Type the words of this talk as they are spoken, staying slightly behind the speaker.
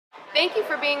Thank you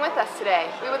for being with us today.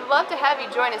 We would love to have you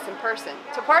join us in person.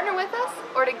 To partner with us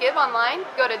or to give online,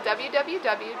 go to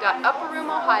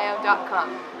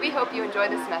www.upperroomohio.com. We hope you enjoy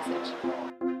this message.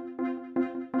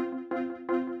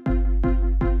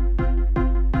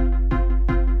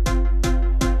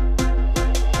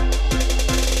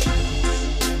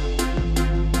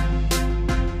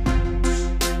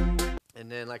 And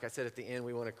then, like I said at the end,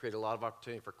 we want to create a lot of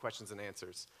opportunity for questions and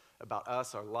answers about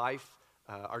us, our life,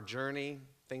 our journey,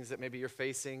 things that maybe you're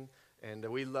facing. And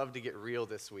we love to get real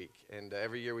this week. And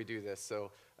every year we do this.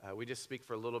 So we just speak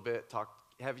for a little bit,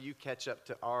 have you catch up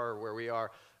to where we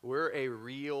are. We're a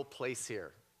real place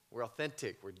here. We're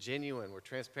authentic, we're genuine, we're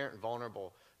transparent and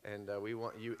vulnerable. And we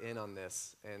want you in on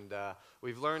this. And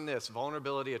we've learned this: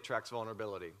 vulnerability attracts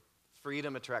vulnerability.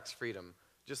 Freedom attracts freedom.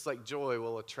 Just like joy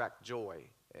will attract joy.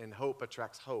 And hope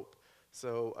attracts hope.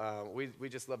 So we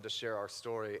just love to share our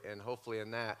story, and hopefully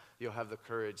in that you'll have the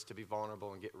courage to be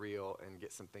vulnerable and get real and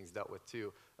get some things dealt with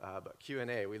too. But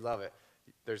Q&A, we love it.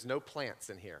 There's no plants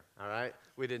in here, all right?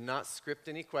 We did not script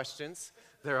any questions.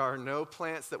 There are no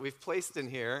plants that we've placed in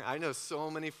here. I know so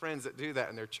many friends that do that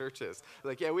in their churches.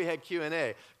 Like, yeah, we had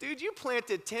Q&A. Dude, you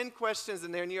planted 10 questions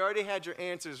in there and you already had your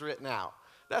answers written out.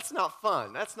 That's not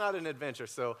fun. That's not an adventure.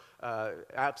 So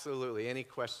absolutely, any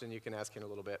question you can ask in a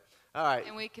little bit. All right.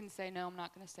 And we can say, no, I'm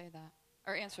not going to say that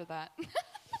or answer that.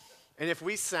 And if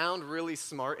we sound really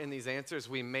smart in these answers,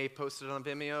 we may post it on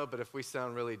Vimeo. But if we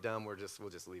sound really dumb, we'll just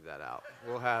leave that out.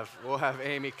 We'll have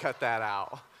Amy cut that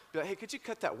out. Be like, hey, could you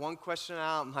cut that one question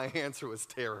out? My answer was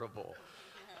terrible.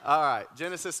 All right,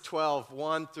 Genesis 12,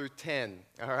 1 through 10.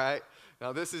 All right.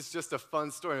 Now, this is just a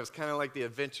fun story. It was kind of like the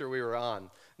adventure we were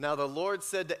on. Now, the Lord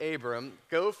said to Abram,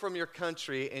 go from your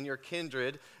country and your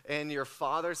kindred and your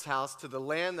father's house to the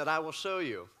land that I will show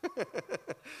you.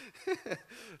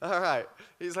 All right.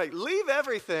 He's like, leave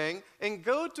everything and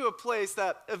go to a place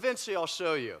that eventually I'll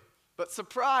show you. But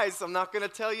surprise, I'm not going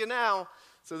to tell you now.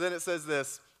 So then it says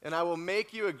this: and I will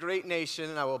make you a great nation,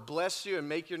 and I will bless you and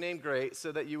make your name great,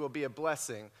 so that you will be a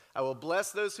blessing. I will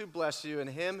bless those who bless you, and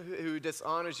him who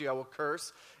dishonors you I will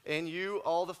curse, and you,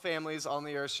 all the families on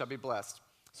the earth, shall be blessed.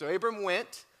 So Abram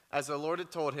went, as the Lord had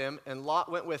told him, and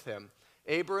Lot went with him.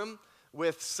 Abram,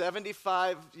 with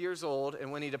 75 years old,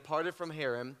 and when he departed from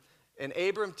Haran, and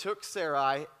Abram took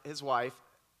Sarai, his wife,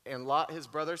 and Lot, his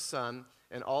brother's son,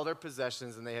 and all their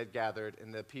possessions, and they had gathered,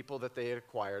 and the people that they had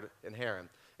acquired in Haran.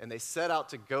 And they set out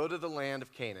to go to the land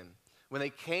of Canaan. When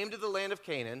they came to the land of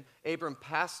Canaan, Abram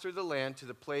passed through the land to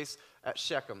the place at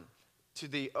Shechem, to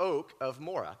the oak of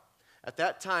Moreh. At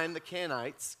that time, the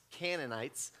Canaanites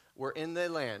were in the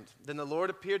land. Then the Lord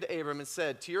appeared to Abram and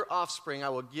said, to your offspring I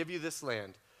will give you this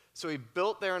land. So he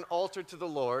built there an altar to the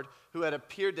Lord who had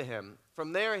appeared to him.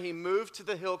 From there he moved to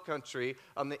the hill country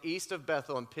on the east of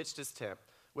Bethel and pitched his tent,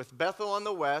 with Bethel on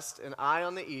the west and Ai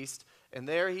on the east. And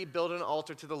there he built an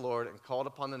altar to the Lord and called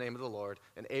upon the name of the Lord.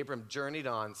 And Abram journeyed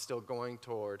on, still going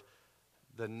toward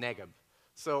the Negeb.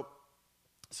 So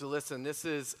listen, this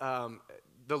is the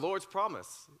Lord's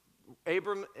promise.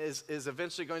 Abram is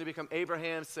eventually going to become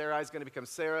Abraham. Sarai is going to become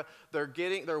Sarah.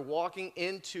 They're walking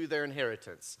into their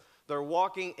inheritance. They're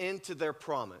walking into their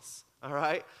promise. All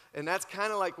right? And that's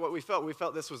kind of like what we felt. We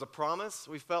felt this was a promise.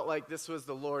 We felt like this was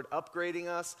the Lord upgrading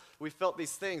us. We felt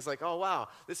these things like, oh, wow,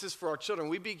 this is for our children.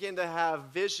 We begin to have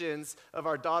visions of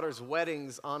our daughter's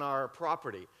weddings on our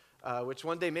property, which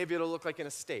one day maybe it'll look like an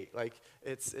estate. Like,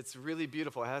 it's really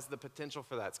beautiful. It has the potential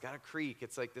for that. It's got a creek.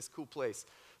 It's like this cool place.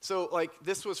 So, like,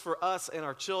 this was for us and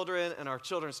our children and our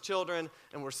children's children,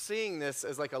 and we're seeing this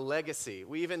as like a legacy.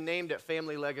 We even named it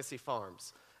Family Legacy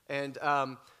Farms. And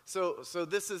so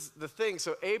this is the thing.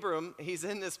 So Abram, he's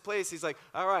in this place. He's like,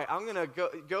 all right, I'm going to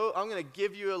go. I'm going to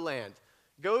give you a land.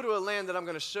 Go to a land that I'm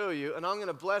going to show you, and I'm going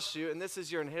to bless you, and this is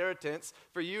your inheritance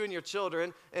for you and your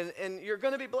children, and you're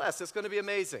going to be blessed. It's going to be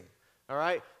amazing. All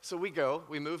right? So we go.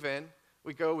 We move in.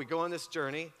 We go on this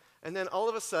journey. And then all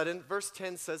of a sudden, verse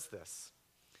 10 says this.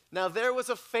 Now there was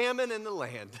a famine in the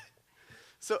land.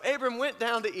 So Abram went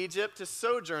down to Egypt to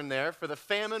sojourn there, for the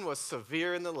famine was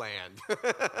severe in the land.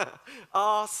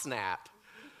 Aw, snap.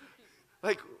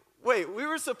 Like, wait, we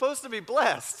were supposed to be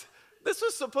blessed. This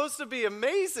was supposed to be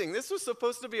amazing. This was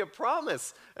supposed to be a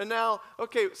promise. And now,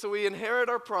 okay, so we inherit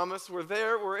our promise. We're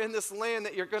there. We're in this land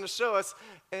that you're going to show us.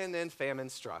 And then famine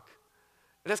struck.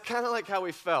 And that's kind of like how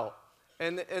we felt.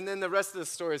 And then the rest of the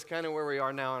story is kind of where we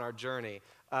are now in our journey.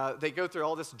 They go through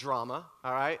all this drama,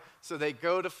 all right? So they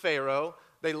go to Pharaoh.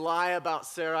 They lie about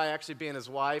Sarai actually being his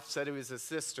wife, said he was his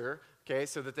sister, okay,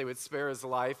 so that they would spare his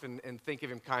life and think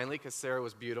of him kindly because Sarah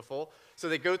was beautiful. So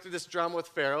they go through this drama with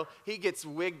Pharaoh. He gets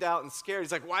wigged out and scared.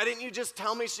 He's like, why didn't you just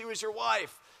tell me she was your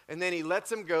wife? And then he lets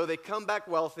them go. They come back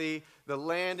wealthy. The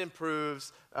land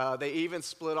improves. They even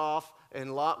split off,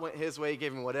 and Lot went his way,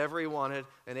 gave him whatever he wanted,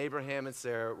 and Abraham and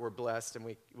Sarah were blessed, and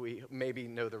we maybe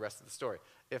know the rest of the story.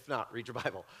 If not, read your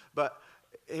Bible. But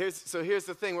here's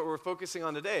the thing, what we're focusing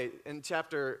on today in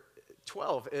chapter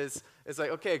 12 is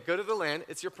like, okay, go to the land,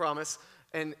 it's your promise,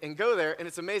 and go there, and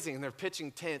it's amazing, and they're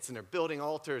pitching tents, and they're building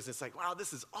altars, it's like, wow,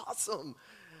 this is awesome.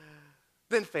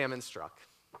 Then famine struck.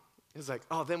 It's like,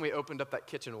 oh, then we opened up that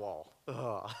kitchen wall.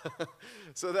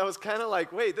 So that was kind of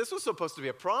like, wait, this was supposed to be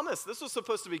a promise. This was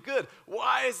supposed to be good.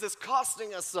 Why is this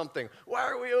costing us something? Why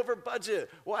are we over budget?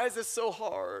 Why is this so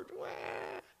hard?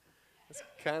 That's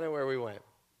kind of where we went.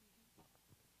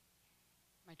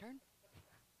 My turn?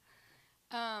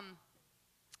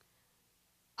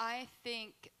 I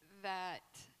think that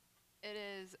it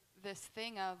is this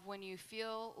thing of when you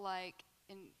feel like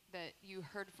that you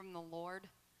heard from the Lord,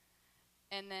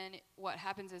 and then what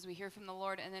happens is we hear from the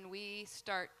Lord, and then we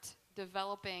start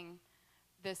developing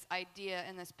this idea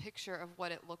and this picture of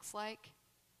what it looks like.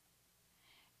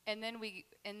 And then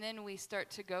we start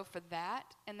to go for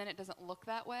that, and then it doesn't look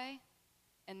that way.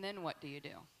 And then what do you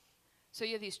do? So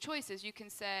you have these choices. You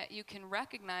can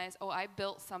recognize, oh, I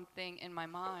built something in my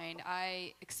mind.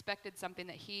 I expected something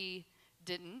that he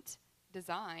didn't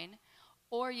design.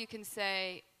 Or you can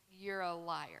say, you're a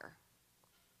liar.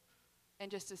 And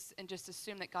just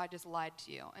assume that God just lied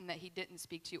to you and that he didn't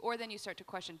speak to you. Or then you start to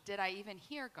question, did I even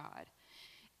hear God?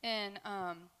 And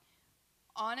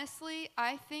honestly,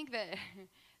 I think that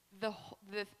the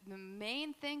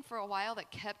main thing for a while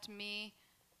that kept me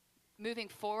moving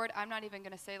forward, I'm not even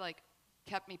going to say like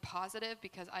kept me positive,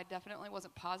 because I definitely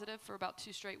wasn't positive for about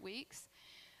 2 straight weeks,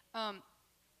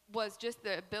 was just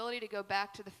the ability to go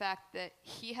back to the fact that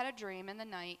he had a dream in the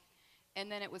night, and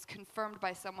then it was confirmed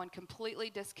by someone completely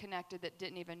disconnected that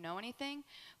didn't even know anything.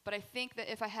 But I think that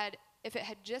if it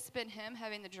had just been him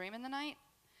having the dream in the night,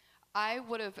 I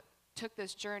would have took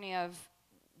this journey of,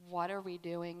 what are we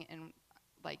doing? And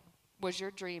like, was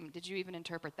your dream, did you even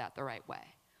interpret that the right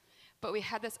way? But we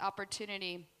had this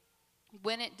opportunity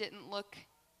when it didn't look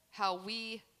how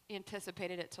we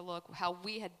anticipated it to look, how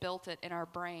we had built it in our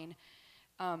brain,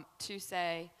 to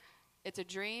say, it's a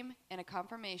dream and a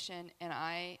confirmation, and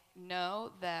I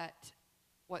know that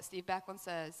what Steve Backlund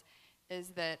says is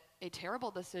that a terrible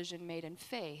decision made in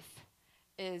faith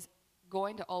is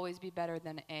going to always be better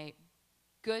than a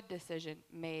good decision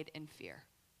made in fear.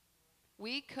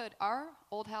 Our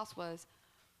old house was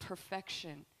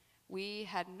perfection. We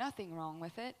had nothing wrong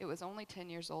with it. It was only 10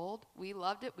 years old. We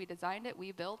loved it. We designed it.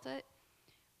 We built it.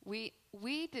 We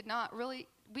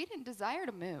didn't desire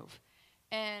to move.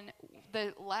 And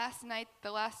the last night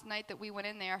that we went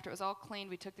in there, after it was all cleaned,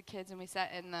 we took the kids and we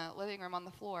sat in the living room on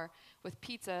the floor with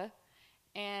pizza,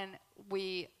 and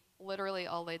we literally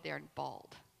all laid there and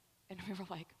bawled. And we were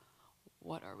like,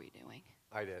 what are we doing?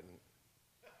 I didn't.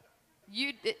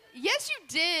 You did. Yes, you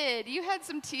did. You had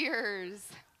some tears.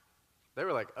 They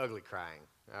were like ugly crying,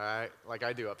 all right? Like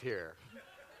I do up here.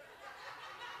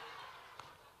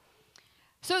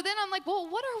 So then I'm like, well,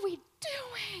 what are we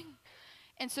doing?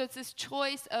 And so it's this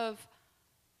choice of,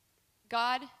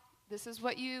 God, this is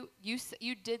what you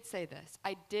did say this.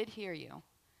 I did hear you.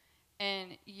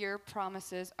 And your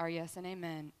promises are yes and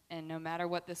amen. And no matter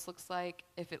what this looks like,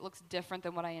 if it looks different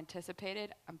than what I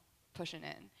anticipated, I'm pushing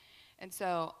in. And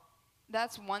so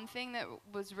that's one thing that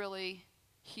was really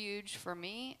huge for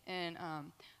me. And,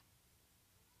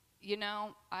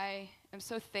 I am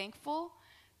so thankful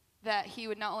that he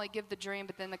would not only give the dream,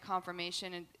 but then the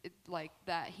confirmation, and like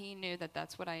that he knew that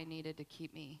that's what I needed to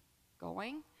keep me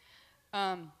going.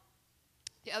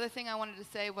 The other thing I wanted to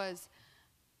say was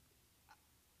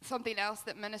something else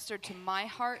that ministered to my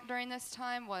heart during this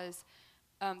time was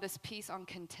this piece on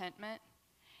contentment.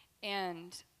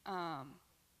 And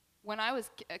when I was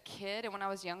a kid and when I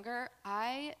was younger,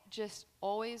 I just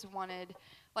always wanted,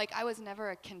 like, I was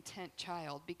never a content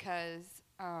child, because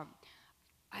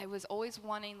I was always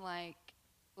wanting, like,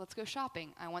 let's go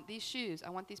shopping. I want these shoes. I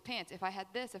want these pants. If I had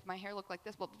this, if my hair looked like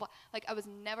this, blah, blah, blah. Like, I was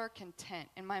never content.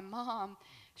 And my mom,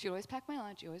 she always packed my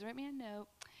lunch. She always wrote me a note.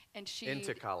 And she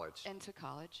Into college.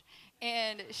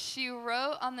 And she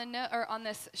wrote on the note, or on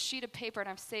this sheet of paper, and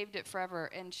I've saved it forever.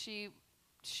 And she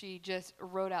just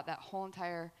wrote out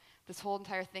this whole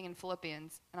entire thing in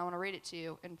Philippians. And I want to read it to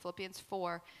you. In Philippians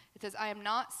 4, it says, I am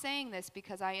not saying this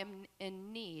because I am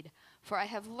in need, for I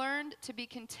have learned to be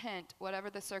content whatever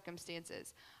the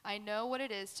circumstances. I know what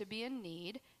it is to be in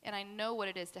need, and I know what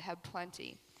it is to have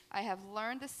plenty. I have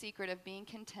learned the secret of being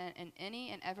content in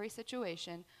any and every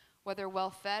situation, whether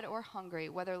well-fed or hungry,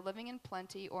 whether living in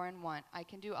plenty or in want. I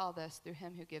can do all this through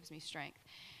him who gives me strength.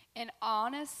 And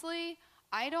honestly,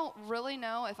 I don't really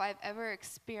know if I've ever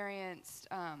experienced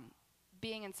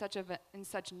being in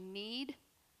such need.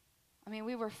 I mean,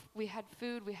 we had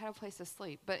food, we had a place to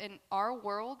sleep, but in our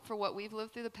world, for what we've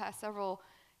lived through the past several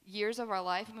years of our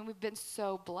life, I mean, we've been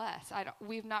so blessed.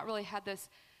 We've not really had this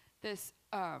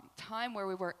time where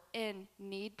we were in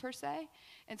need per se,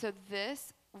 and so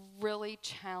this really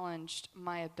challenged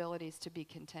my abilities to be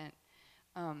content,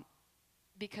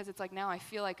 because it's like now I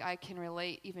feel like I can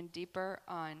relate even deeper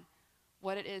on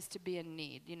what it is to be in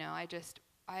need. You know,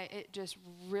 it just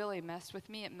really messed with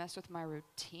me. It messed with my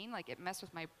routine, like it messed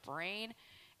with my brain,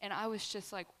 and I was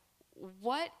just like,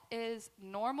 what is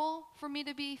normal for me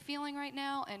to be feeling right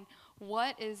now, and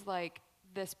what is like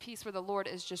this piece where the Lord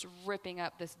is just ripping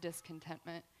up this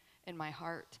discontentment in my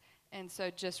heart. And so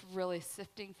just really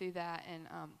sifting through that and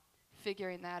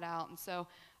figuring that out. And so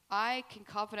I can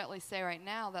confidently say right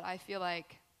now that I feel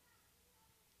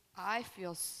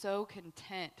so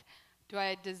content. Do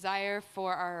I desire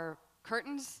for our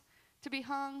curtains to be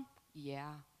hung?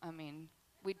 Yeah. I mean,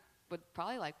 we would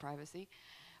probably like privacy.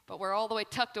 But we're all the way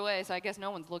tucked away, so I guess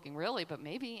no one's looking really, but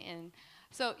maybe. And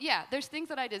so, yeah, there's things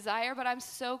that I desire, but I'm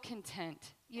so content,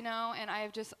 you know? And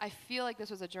I feel like this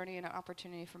was a journey and an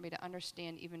opportunity for me to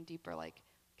understand even deeper, like,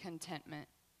 contentment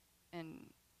and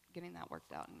getting that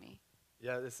worked out in me.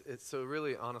 Yeah, it's so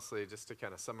really, honestly, just to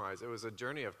kind of summarize, it was a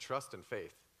journey of trust and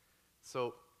faith.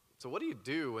 So what do you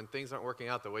do when things aren't working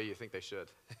out the way you think they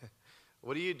should?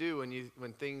 What do you do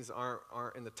when things aren't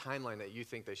in the timeline that you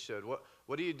think they should?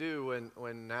 What do you do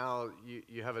when now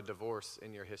you have a divorce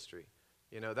in your history?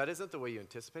 You know, that isn't the way you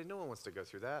anticipated. No one wants to go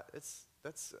through that.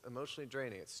 That's emotionally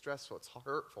draining. It's stressful. It's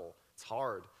hurtful. It's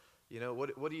hard. You know,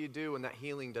 what do you do when that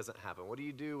healing doesn't happen? What do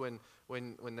you do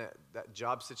when that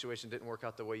job situation didn't work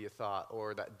out the way you thought,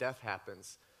 or that death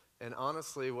happens? And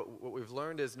honestly, what we've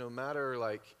learned is no matter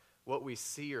like what we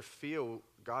see or feel,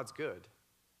 God's good.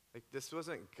 Like, this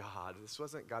wasn't God. This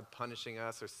wasn't God punishing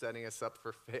us or setting us up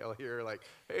for failure. Like,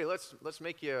 hey, let's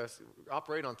make you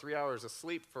operate on 3 hours of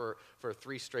sleep for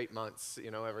 3 straight months,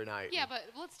 you know, every night. Yeah, but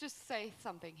let's just say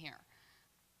something here.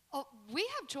 Oh, we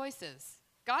have choices.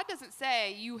 God doesn't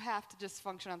say you have to just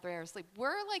function on 3 hours of sleep.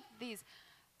 We're like these,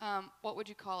 what would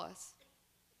you call us?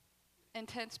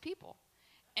 Intense people.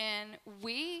 And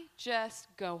we just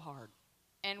go hard.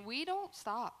 And we don't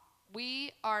stop.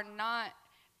 We are not...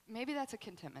 Maybe that's a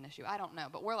contentment issue. I don't know.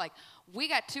 But we're like, we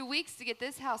got 2 weeks to get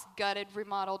this house gutted,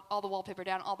 remodeled, all the wallpaper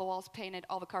down, all the walls painted,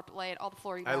 all the carpet laid, all the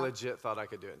flooring down. I legit thought I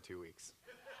could do it in 2 weeks.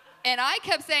 And I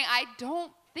kept saying, I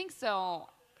don't think so.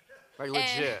 Like,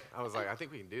 legit. I was like, I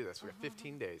think we can do this. We got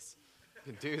 15 days.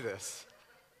 We can do this.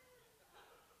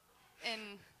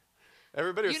 And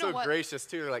everybody was so gracious,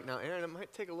 too. They're like, now, Aaron, it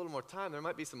might take a little more time. There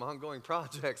might be some ongoing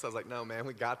projects. I was like, no, man,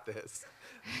 we got this.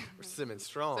 We're simming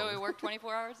strong. So we worked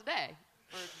 24 hours a day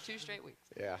for 2 straight weeks.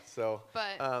 Yeah, so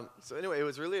anyway, it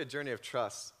was really a journey of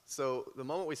trust. So the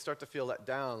moment we start to feel let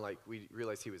down, like, we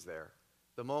realized he was there.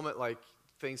 The moment, like,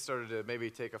 things started to maybe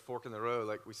take a fork in the road,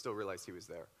 like, we still realized he was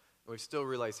there. And we still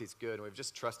realize he's good, and we've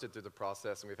just trusted through the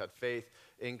process, and we've had faith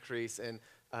increase. And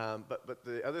but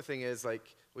the other thing is,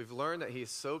 like, we've learned that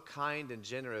he's so kind and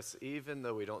generous, even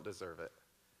though we don't deserve it.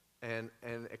 And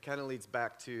it kind of leads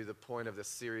back to the point of this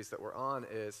series that we're on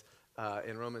is,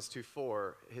 in Romans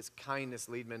 2:4, his kindness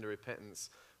lead men to repentance.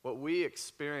 What we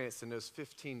experienced in those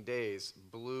 15 days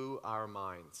blew our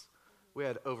minds. We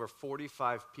had over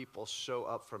 45 people show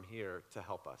up from here to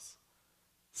help us.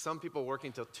 Some people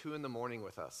working till 2 in the morning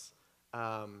with us,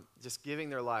 just giving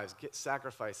their lives,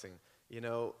 sacrificing, you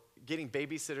know, getting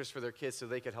babysitters for their kids so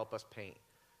they could help us paint.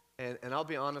 And I'll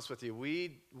be honest with you,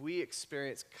 we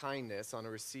experienced kindness on a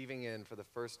receiving end for the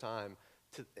first time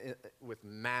with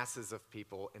masses of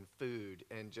people and food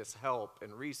and just help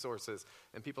and resources.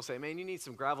 And people say, man, you need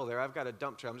some gravel there. I've got a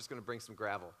dump truck. I'm just going to bring some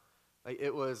gravel. Like,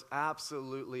 it was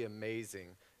absolutely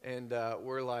amazing. And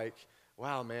we're like,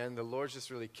 wow, man, the Lord's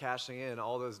just really cashing in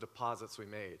all those deposits we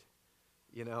made.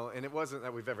 You know, and it wasn't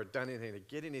that we've ever done anything to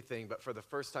get anything, but for the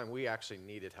first time, we actually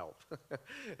needed help.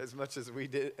 As much as we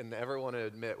did and never want to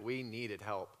admit, we needed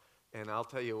help. And I'll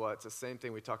tell you what, it's the same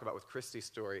thing we talk about with Christy's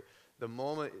story. The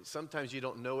moment, sometimes you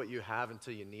don't know what you have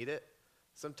until you need it.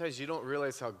 Sometimes you don't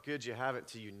realize how good you have it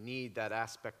until you need that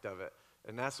aspect of it.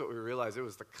 And that's what we realized. It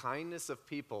was the kindness of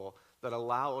people that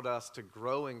allowed us to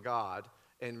grow in God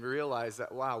and realize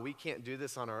that, wow, we can't do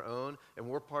this on our own, and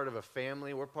we're part of a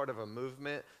family, we're part of a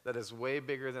movement that is way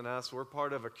bigger than us, we're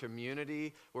part of a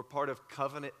community, we're part of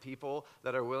covenant people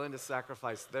that are willing to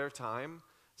sacrifice their time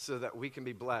so that we can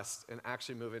be blessed and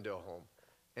actually move into a home.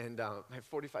 And I have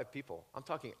 45 people. I'm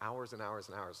talking hours and hours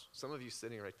and hours. Some of you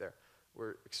sitting right there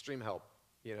were extreme help,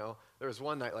 you know. There was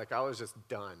one night, like, I was just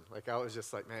done. Like, I was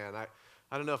just like, man,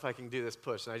 I don't know if I can do this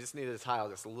push. And I just needed to tile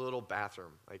this little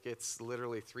bathroom. Like, it's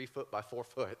literally 3 foot by 4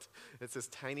 foot. It's this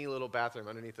tiny little bathroom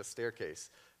underneath a staircase.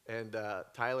 And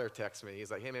Tyler texts me.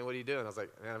 He's like, hey, man, what are you doing? I was like,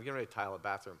 man, I'm getting ready to tile a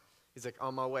bathroom. He's like,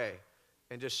 on my way.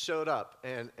 And just showed up.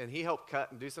 And he helped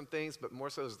cut and do some things, but more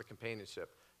so it was the companionship.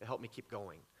 It helped me keep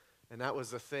going. And that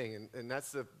was the thing. And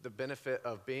that's the benefit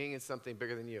of being in something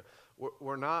bigger than you.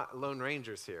 We're not lone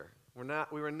rangers here.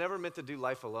 We were never meant to do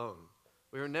life alone.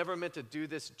 We were never meant to do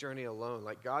this journey alone.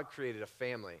 Like, God created a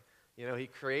family. You know, he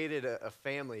created a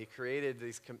family. He created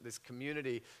this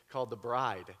community called the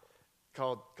bride,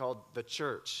 called the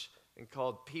church, and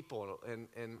called people,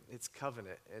 and its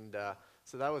covenant. And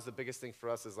so that was the biggest thing for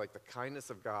us, is like the kindness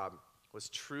of God was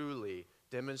truly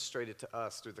demonstrated to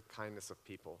us through the kindness of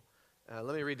people.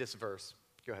 Let me read this verse.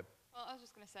 Go ahead. Well, I was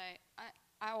just going to say,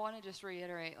 I want to just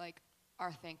reiterate, like,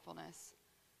 our thankfulness.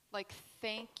 Like,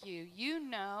 thank you. You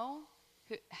know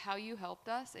how you helped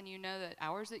us, and you know the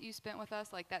hours that you spent with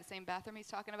us, like that same bathroom he's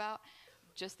talking about.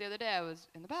 Just the other day, I was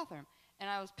in the bathroom, and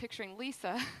I was picturing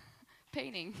Lisa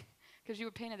painting, because you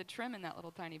were painting the trim in that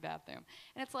little tiny bathroom.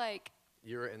 And it's like...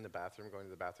 You were in the bathroom, going to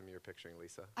the bathroom, you were picturing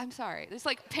Lisa. I'm sorry. It's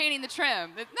like painting the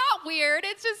trim. It's not weird.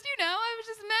 It's just, I was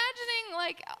just imagining,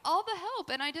 like, all the help.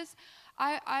 And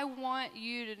I want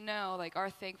you to know, like, our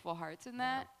thankful hearts in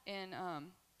that. Yeah.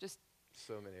 And just...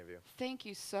 So many of you. Thank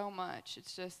you so much.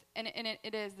 It's just, and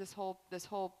it is this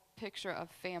whole picture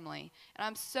of family. And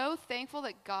I'm so thankful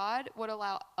that God would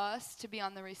allow us to be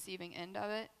on the receiving end of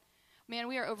it. Man,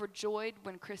 we are overjoyed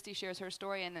when Christy shares her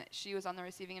story and that she was on the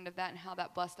receiving end of that and how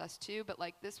that blessed us too. But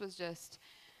like, this was just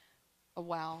a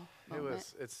wow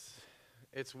moment.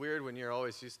 It's weird when you're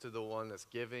always used to the one that's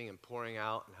giving and pouring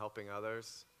out and helping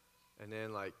others, and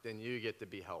then you get to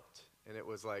be helped. And it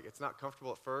was like, it's not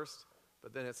comfortable at first,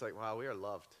 but then it's like, wow, we are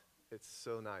loved. It's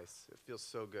so nice. It feels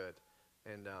so good.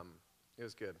 And it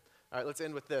was good. All right, let's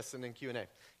end with this and then Q&A.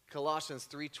 Colossians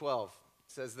 3:12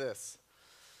 says this: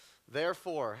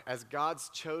 Therefore, as God's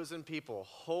chosen people,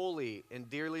 holy and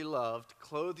dearly loved,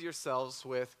 clothe yourselves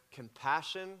with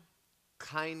compassion,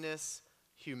 kindness,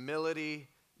 humility,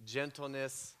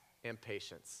 gentleness, and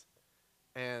patience.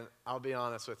 And I'll be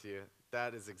honest with you,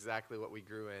 that is exactly what we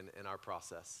grew in our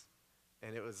process.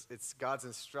 And it's God's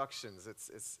instructions.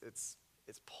 It's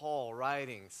Paul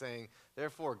writing, saying,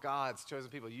 therefore, God's chosen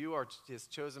people, you are his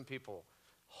chosen people,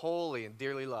 holy and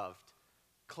dearly loved.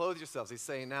 Clothe yourselves. He's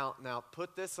saying, now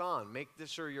put this on. Make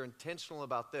sure you're intentional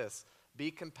about this.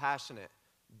 Be compassionate.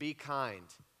 Be kind.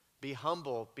 Be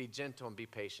humble. Be gentle. And be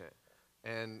patient.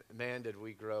 And man, did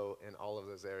we grow in all of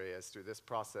those areas through this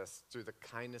process, through the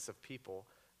kindness of people.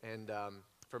 And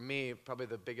for me, probably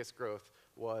the biggest growth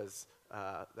was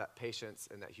that patience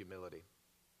and that humility.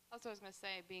 That's what I was going to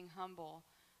say, being humble.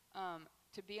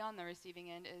 To be on the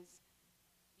receiving end is,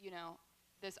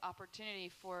 this opportunity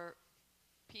for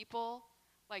people.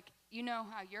 Like,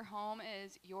 how your home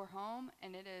is your home,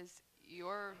 and it is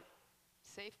your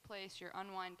safe place, your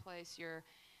unwind place, your,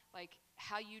 like,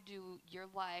 how you do your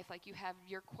life. Like, you have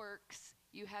your quirks,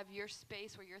 you have your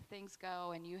space where your things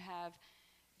go, and you have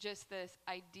just this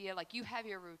idea, like, you have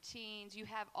your routines, you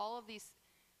have all of these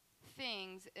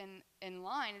things in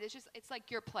line. It's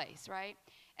like your place, right?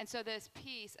 And so this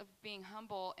piece of being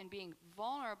humble and being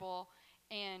vulnerable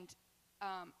and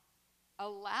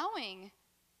allowing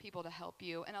people to help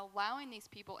you and allowing these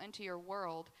people into your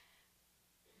world,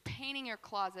 painting your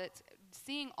closets,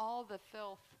 seeing all the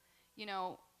filth,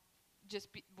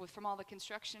 from all the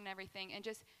construction and everything, and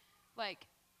just like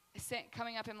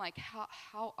coming up and like,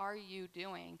 how are you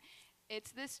doing?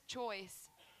 It's this choice.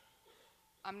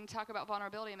 I'm going to talk about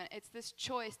vulnerability in a minute. It's this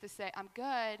choice to say, I'm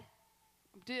good,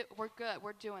 we're good,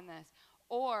 we're doing this.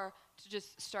 Or to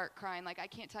just start crying. Like, I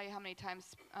can't tell you how many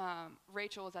times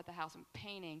Rachel was at the house and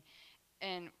painting,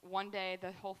 and one day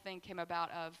the whole thing came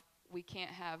about of, we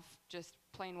can't have just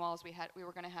plain walls. We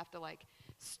were going to have to, like,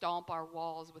 stomp our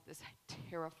walls with this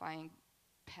terrifying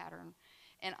pattern.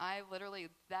 And I literally,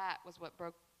 that was what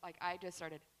broke, like, I just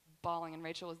started bawling, and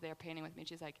Rachel was there painting with me.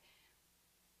 She's like,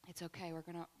 it's okay, we're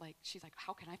gonna, like, she's like,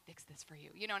 how can I fix this for you?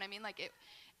 You know what I mean? Like,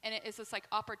 it's this, like,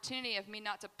 opportunity of me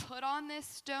not to put on this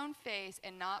stone face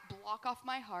and not block off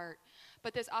my heart,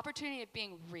 but this opportunity of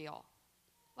being real.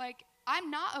 Like,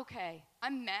 I'm not okay.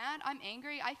 I'm mad, I'm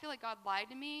angry, I feel like God lied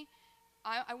to me.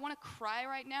 I want to cry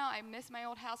right now. I miss my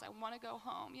old house, I want to go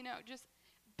home. Just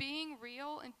being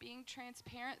real and being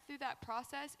transparent through that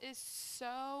process is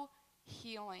so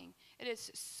healing. It is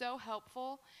so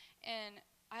helpful. And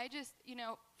I just,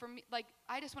 for me, like,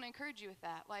 I just want to encourage you with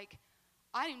that. Like,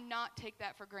 I do not take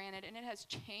that for granted, and it has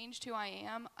changed who I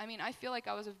am. I mean, I feel like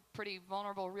I was a pretty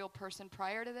vulnerable, real person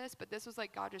prior to this, but this was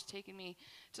like God just taking me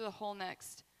to the whole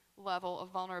next level of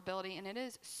vulnerability, and it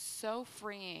is so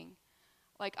freeing.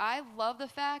 Like, I love the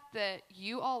fact that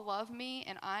you all love me,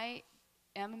 and I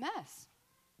am a mess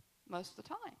most of the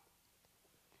time.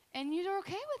 And you're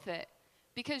okay with it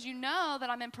because you know that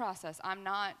I'm in process. I'm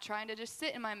not trying to just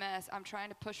sit in my mess. I'm trying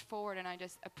to push forward, and I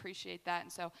just appreciate that.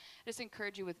 And so I just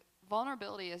encourage you with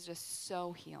vulnerability is just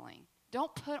so healing.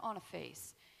 Don't put on a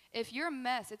face. If you're a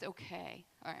mess, it's okay.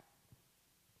 All right.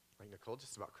 Like Nicole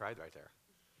just about cried right there.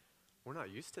 We're not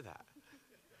used to that.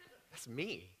 That's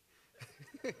me.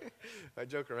 I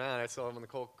joke around. I saw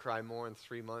Nicole cry more in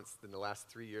 3 months than the last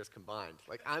 3 years combined.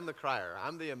 Like, I'm the crier.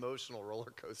 I'm the emotional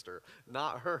roller coaster,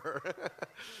 not her.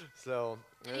 So.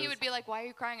 And he would be like, why are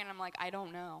you crying? And I'm like, I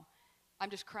don't know. I'm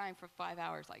just crying for 5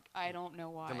 hours. Like, I don't know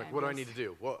why. I'm like, what do I need to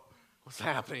do? What's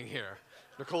happening here?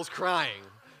 Nicole's crying.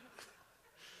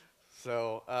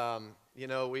 So,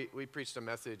 we preached a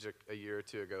message a year or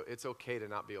two ago. It's okay to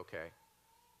not be okay.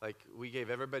 Like, we gave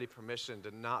everybody permission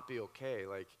to not be okay.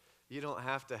 Like, you don't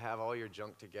have to have all your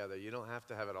junk together. You don't have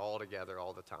to have it all together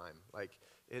all the time. Like,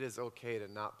 it is okay to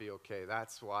not be okay.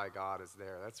 That's why God is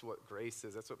there. That's what grace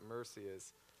is. That's what mercy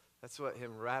is. That's what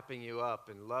him wrapping you up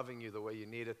and loving you the way you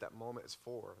need at that moment is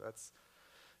for.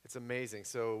 It's amazing.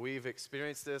 So we've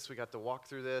experienced this. We got to walk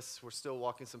through this. We're still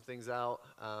walking some things out.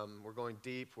 We're going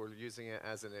deep. We're using it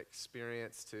as an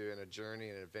experience and a journey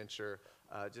and an adventure,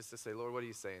 just to say, Lord, what are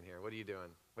you saying here? What are you doing?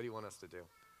 What do you want us to do?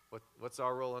 What's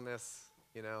our role in this?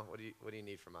 What do you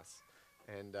need from us?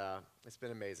 And it's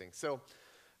been amazing. So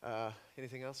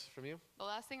anything else from you? The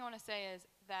last thing I want to say is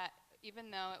that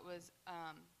even though it was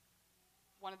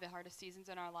one of the hardest seasons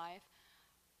in our life,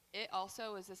 it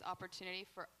also was this opportunity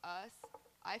for us.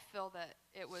 I feel that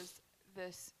it was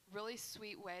this really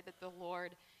sweet way that the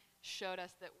Lord showed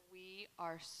us that we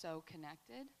are so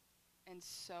connected and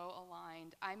so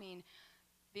aligned. I mean,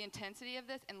 the intensity of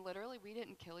this, and literally we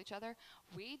didn't kill each other.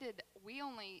 We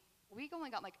only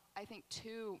got like, I think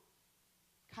 2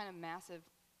 kind of massive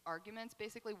arguments.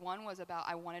 Basically, one was about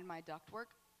I wanted my ductwork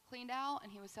cleaned out,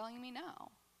 and he was telling me no.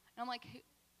 And I'm like,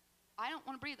 I don't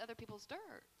want to breathe other people's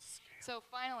dirt. So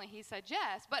finally he said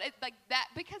yes, but it's like that,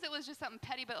 because it was just something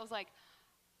petty, but it was like,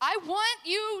 I want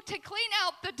you to clean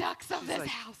out the ducts of this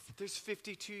house. There's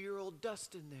 52-year-old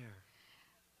dust in there.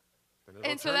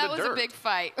 And so that was a big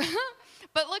fight.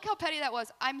 But look how petty that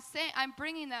was. I'm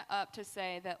bringing that up to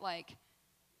say that, like,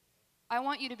 I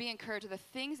want you to be encouraged. The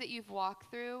things that you've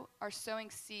walked through are sowing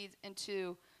seeds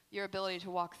into your ability to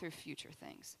walk through future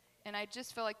things. And I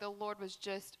just feel like the Lord was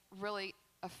just really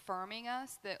affirming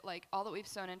us that, like, all that we've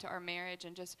sown into our marriage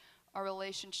and just our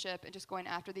relationship and just going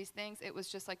after these things, it was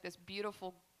just like this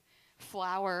beautiful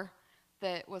flower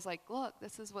that was like, look,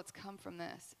 this is what's come from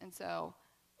this. And so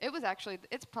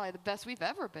it's probably the best we've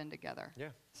ever been together. Yeah.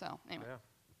 So anyway. Yeah.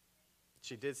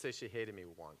 She did say she hated me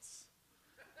once.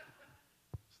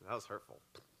 So that was hurtful.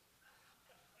 It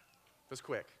was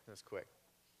quick.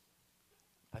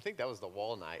 I think that was the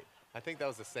wall night. I think that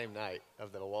was the same night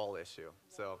of the wall issue.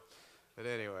 So, but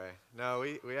anyway, no,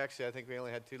 we actually, I think we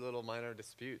only had 2 little minor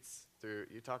disputes through,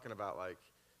 you're talking about, like,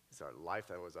 it's our life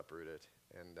that was uprooted,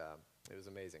 and it was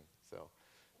amazing. So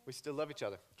we still love each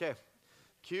other. Okay,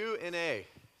 Q&A.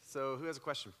 So who has a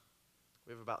question?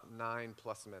 We have about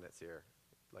 9+ minutes here.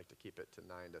 I'd like to keep it to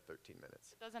 9 to 13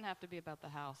 minutes. It doesn't have to be about the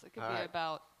house. It could All be right.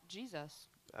 about Jesus.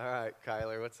 All right,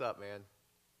 Kyler, what's up, man?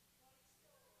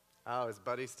 Oh, is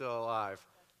Buddy still alive?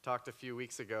 Talked a few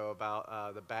weeks ago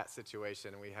about the bat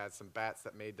situation, and we had some bats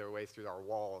that made their way through our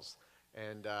walls.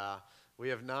 And we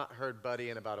have not heard Buddy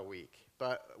in about a week.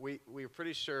 But we were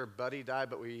pretty sure Buddy died,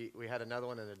 but we had another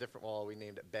one in a different wall. We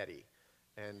named it Betty.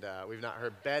 And we've not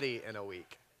heard Betty in a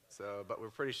week. So, but we're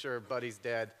pretty sure Buddy's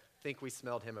dead. Think we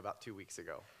smelled him about 2 weeks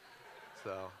ago.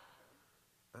 So,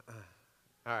 all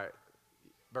right,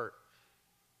 Bert.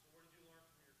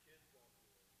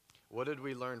 What did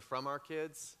we learn from our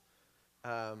kids?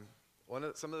 Some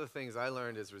of the things I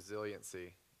learned is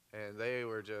resiliency, and they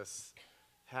were just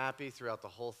happy throughout the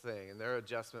whole thing, and their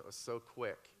adjustment was so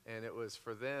quick, and it was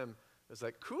for them, it was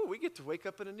like, cool, we get to wake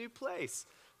up in a new place.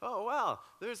 Oh, wow,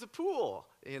 there's a pool,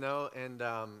 and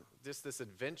just this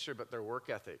adventure, but their work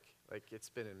ethic, like, it's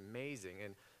been amazing.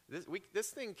 And this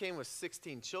thing came with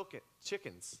 16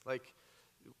 chickens, like,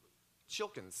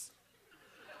 chilkins.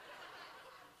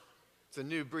 It's a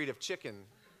new breed of chicken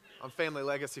on Family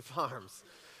Legacy Farms.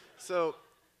 So,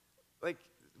 like,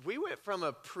 we went from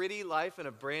a pretty life in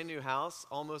a brand new house,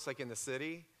 almost like in the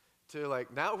city, to,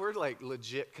 like, now we're, like,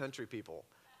 legit country people.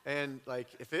 And, like,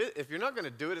 if you're not going to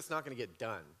do it, it's not going to get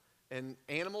done. And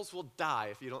animals will die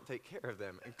if you don't take care of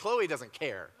them. And Chloe doesn't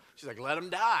care. She's like, let them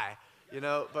die,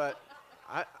 But,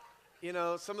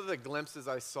 some of the glimpses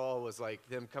I saw was, like,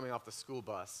 them coming off the school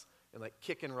bus and like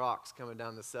kicking rocks coming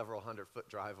down the several 100-foot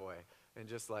driveway and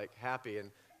just like happy.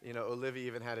 And, you know, Olivia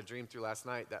even had a dream through last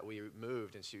night that we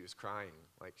moved and she was crying,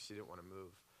 like she didn't want to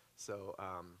move. So,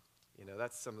 you know,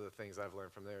 that's some of the things I've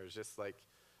learned from there is just like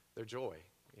their joy.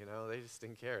 You know, they just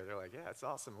didn't care. They're like, yeah, it's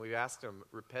awesome. We asked them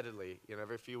repeatedly, you know,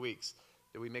 every few weeks,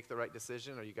 did we make the right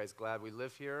decision? Are you guys glad we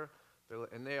live here?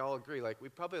 And they all agree, like, we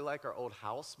probably like our old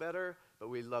house better, but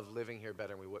we love living here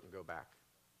better and we wouldn't go back.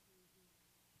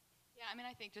 Yeah, I mean,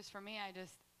 I think just for me, I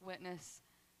just witness,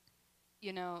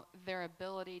 you know, their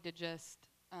ability to just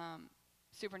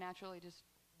supernaturally just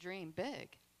dream big,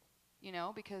 you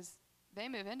know, because they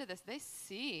move into this, they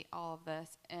see all of this,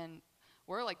 and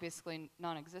we're like basically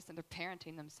non-existent. They're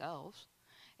parenting themselves,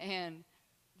 and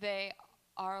they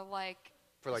are like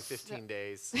for like 15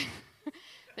 days.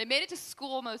 They made it to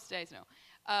school most days, no,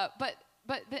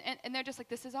 and they're just like,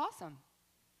 this is awesome.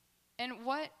 And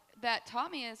what that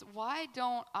taught me is, why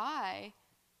don't I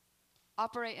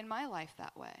operate in my life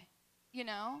that way? You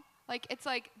know, like it's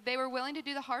like they were willing to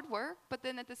do the hard work, but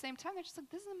then at the same time they're just like,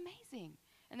 this is amazing,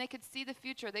 and they could see the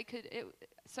future. They could.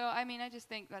 So I mean, I just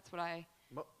think that's what I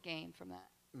gained from that.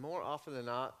 More often than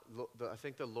not, I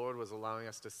think the Lord was allowing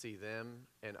us to see them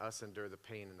and us endure the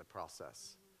pain in the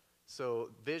process. So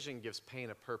vision gives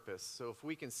pain a purpose. So if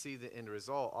we can see the end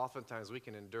result, oftentimes we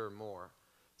can endure more.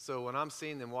 So when I'm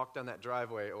seeing them walk down that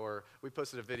driveway, or we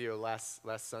posted a video last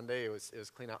Sunday, it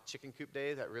was clean out chicken coop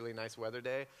day, that really nice weather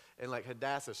day, and like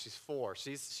Hadassah, she's 4.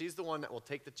 She's the one that will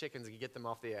take the chickens and get them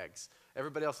off the eggs.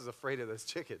 Everybody else is afraid of those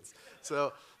chickens.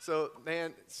 So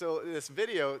this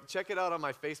video, check it out on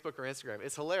my Facebook or Instagram.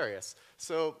 It's hilarious.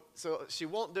 So she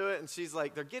won't do it, and she's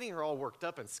like, they're getting her all worked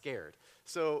up and scared.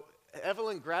 So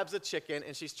Evelyn grabs a chicken,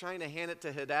 and she's trying to hand it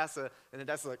to Hadassah, and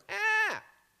Hadassah's like, ah!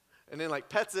 And then like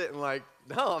pets it and like,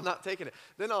 no, I'm not taking it.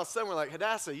 Then all of a sudden we're like,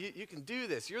 Hadassah, you can do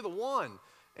this. You're the one.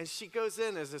 And she goes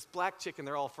in, there's this black chicken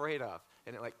they're all afraid of.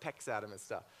 And it like pecks at him and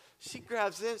stuff. She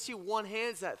grabs in, she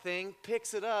one-hands that thing,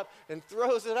 picks it up, and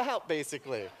throws it out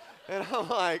basically. And I'm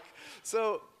like,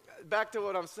 so back to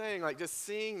what I'm saying, like just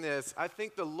seeing this, I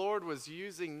think the Lord was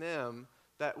using them,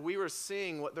 that we were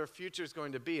seeing what their future is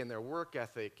going to be, and their work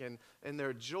ethic and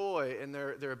their joy and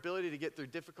their ability to get through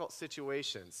difficult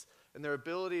situations, and their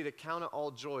ability to count it all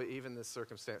joy, even in this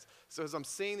circumstance. So as I'm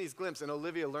seeing these glimpses, and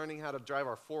Olivia learning how to drive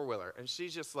our 4-wheeler, and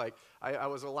she's just like, I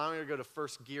was allowing her to go to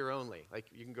first gear only. Like,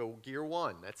 you can go gear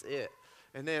 1, that's it.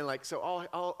 And then, like, so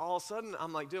all of a sudden,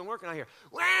 I'm like doing work, and I hear,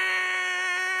 wah!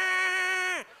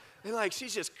 And like,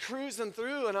 she's just cruising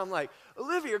through, and I'm like,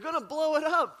 Olivia, you're gonna blow it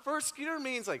up. First gear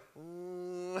means like,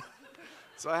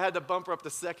 So I had to bump her up to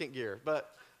second gear. But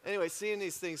anyway, seeing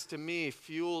these things to me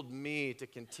fueled me to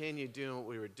continue doing what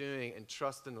we were doing and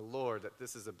trust in the Lord that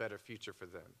this is a better future for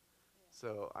them.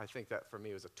 So I think that for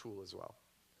me was a tool as well.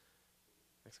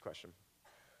 Next question.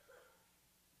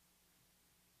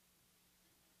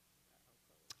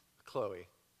 Chloe.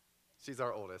 She's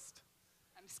our oldest.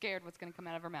 I'm scared what's going to come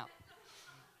out of her mouth.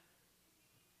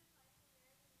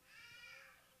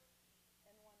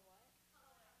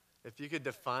 If you could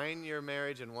define your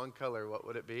marriage in one color, what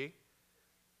would it be?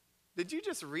 Did you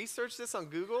just research this on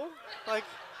Google? Like,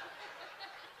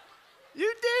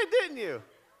 you did, didn't you?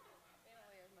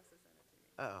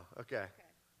 Oh, okay.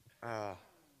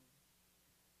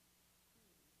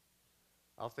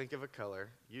 I'll think of a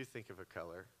color, you think of a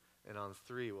color, and on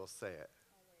 3 we'll say it.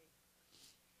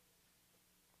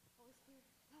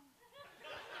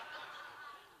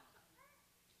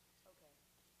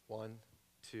 1,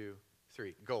 2,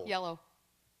 3. Gold. Yellow.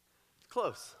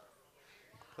 Close.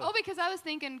 Oh, because I was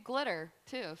thinking glitter,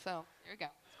 too. So here we go.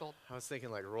 It's gold. I was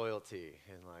thinking like royalty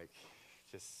and like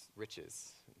just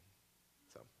riches.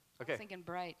 So, okay. I was thinking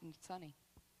bright and sunny.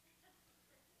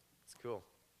 It's cool.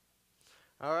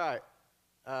 All right.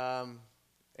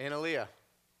 Analia.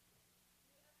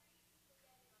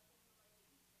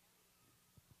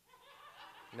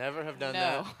 Never have done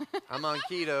that. I'm on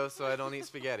keto, so I don't eat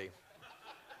spaghetti.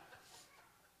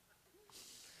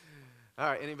 All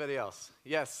right, anybody else?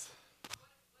 Yes.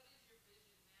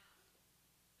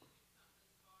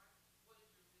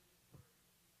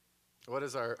 What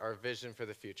is our vision for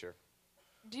the future?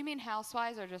 Do you mean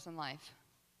house-wise or just in life?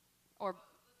 Or,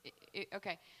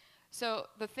 okay. So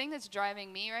the thing that's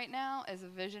driving me right now is a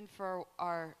vision for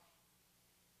our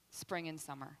spring and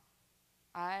summer.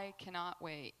 I cannot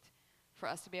wait for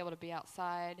us to be able to be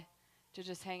outside, to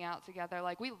just hang out together.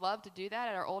 Like, we love to do that.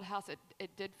 At our old house, it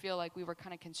did feel like we were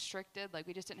kind of constricted. Like,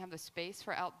 we just didn't have the space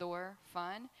for outdoor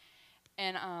fun.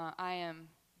 And I am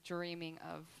dreaming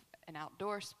of an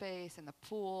outdoor space and the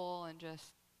pool and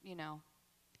just, you know,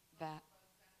 that.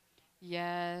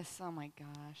 Yes. Oh, my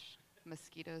gosh.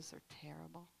 Mosquitoes are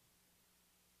terrible.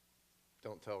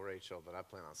 don't tell Rachel, but I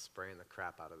plan on spraying the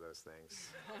crap out of those things.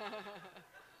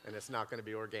 And it's not going to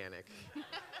be organic.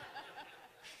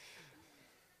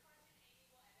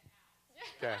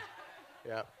 Okay.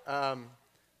 Yeah.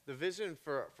 The vision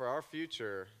for our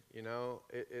future, you know,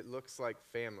 it looks like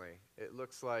family. It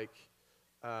looks like,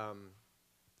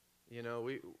 you know,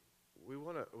 we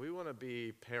want to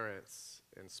be parents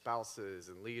and spouses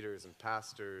and leaders and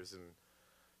pastors and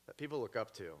that people look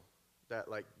up to. That,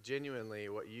 like, genuinely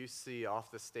what you see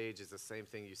off the stage is the same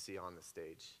thing you see on the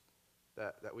stage.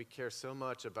 That we care so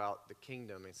much about the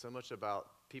kingdom and so much about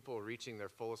people reaching their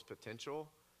fullest potential,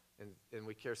 and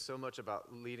we care so much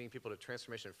about leading people to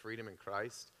transformation and freedom in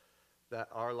Christ, that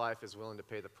our life is willing to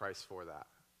pay the price for that.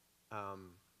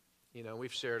 You know,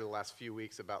 we've shared the last few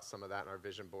weeks about some of that in our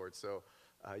vision board, so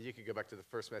you could go back to the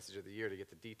first message of the year to get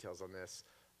the details on this.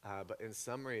 But in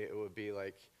summary, it would be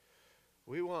like,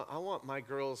 I want my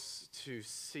girls to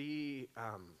see,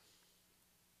 I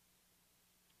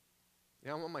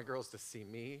want my girls to see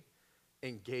me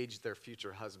engage their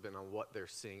future husband on what they're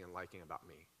seeing and liking about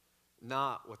me,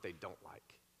 not what they don't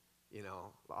like. You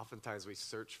know, oftentimes we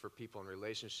search for people in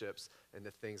relationships and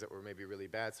the things that were maybe really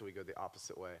bad, so we go the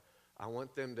opposite way. I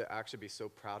want them to actually be so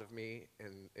proud of me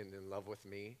and in love with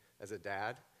me as a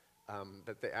dad,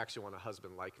 that they actually want a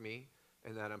husband like me,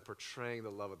 and that I'm portraying the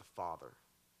love of the Father,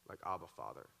 like Abba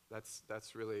Father.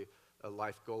 That's really a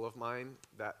life goal of mine,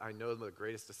 that I know the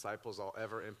greatest disciples I'll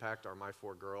ever impact are my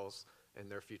 4 girls and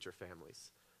their future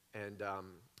families. And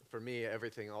for me,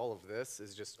 all of this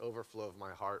is just overflow of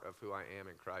my heart of who I am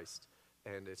in Christ.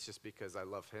 And it's just because I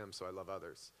love him, so I love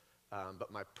others.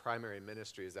 But my primary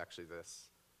ministry is actually this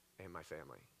and my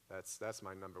family. That's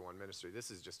my number one ministry.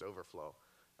 This is just overflow.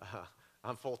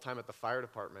 I'm full-time at the fire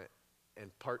department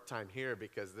and part-time here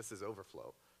because this is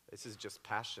overflow. This is just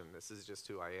passion. This is just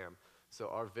who I am. So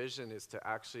our vision is to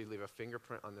actually leave a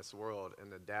fingerprint on this world,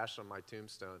 and the dash on my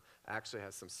tombstone actually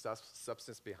has some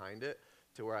substance behind it,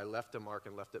 to where I left a mark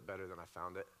and left it better than I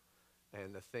found it.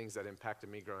 And the things that impacted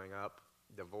me growing up,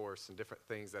 divorce and different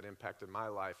things that impacted my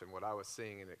life and what I was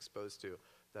seeing and exposed to,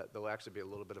 that there'll actually be a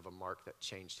little bit of a mark that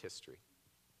changed history.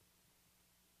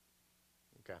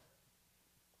 Okay.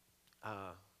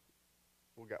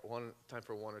 We got time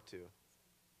for 1 or 2.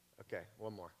 Okay,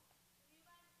 one more.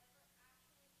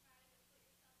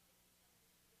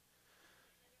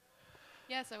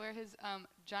 Yes, I wear his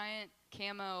giant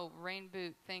camo rain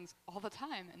boot things all the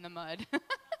time in the mud.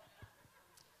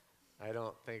 I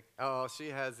don't think, she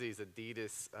has these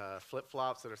Adidas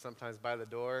flip-flops that are sometimes by the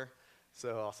door,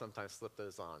 so I'll sometimes slip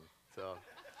those on. So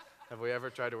have we ever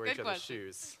tried to wear each other's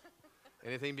shoes?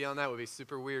 Anything beyond that would be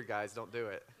super weird, guys. Don't do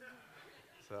it.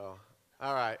 So,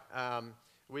 all right.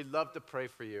 We'd love to pray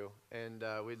for you, and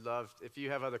we'd love, if you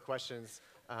have other questions,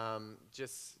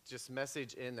 just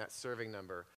message in that serving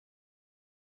number.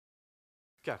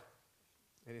 Okay.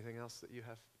 Anything else that you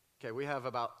have? Okay, we have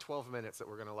about 12 minutes that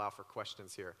we're going to allow for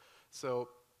questions here. So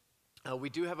we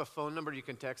do have a phone number you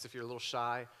can text if you're a little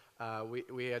shy.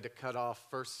 We had to cut off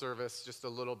first service just a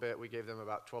little bit. We gave them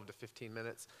about 12 to 15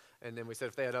 minutes. And then we said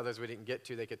if they had others we didn't get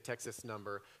to, they could text this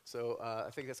number. So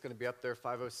I think that's going to be up there,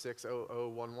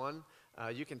 506-0011.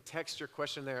 You can text your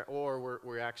question there, or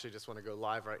we actually just want to go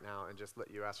live right now and just let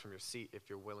you ask from your seat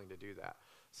if you're willing to do that.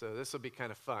 So this will be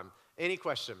kind of fun. Any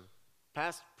question?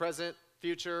 Past, present,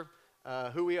 future,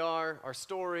 who we are, our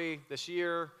story, this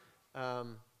year.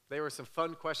 There were some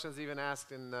fun questions even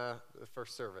asked in the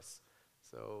first service.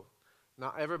 So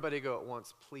not everybody go at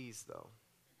once, please, though.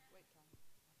 Wait, Tom.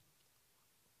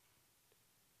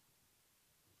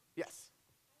 Yes.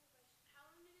 How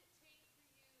long did it take for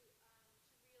you to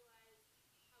realize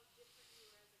how different you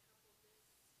were as a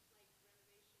couple this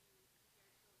renovation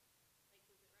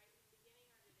compared to, was it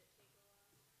right in the beginning,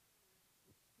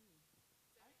 or did it take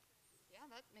a long time? Yeah,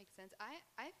 that makes sense.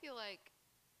 I feel like,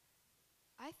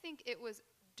 I think it was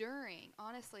during,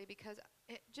 honestly, because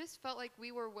it just felt like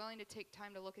we were willing to take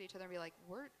time to look at each other and be like,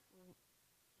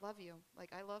 love you.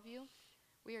 Like, I love you.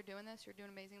 We are doing this. You're doing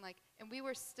amazing. And we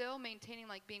were still maintaining,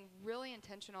 being really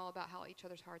intentional about how each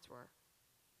other's hearts were.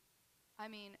 I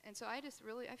mean, and so I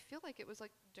feel like it was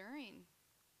during.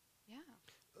 Yeah.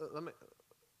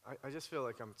 I just feel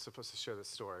like I'm supposed to share this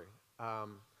story.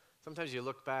 Sometimes you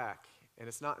look back, and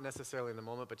it's not necessarily in the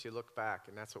moment, but you look back,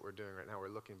 and that's what we're doing right now. We're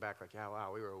looking back yeah,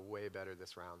 wow, we were way better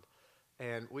this round.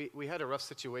 And we had a rough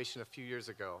situation a few years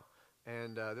ago,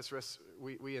 and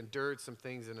we endured some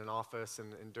things in an office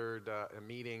and endured a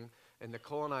meeting. And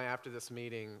Nicole and I, after this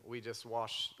meeting, we just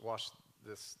washed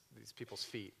these people's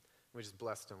feet. We just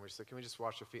blessed them. We just said, can we just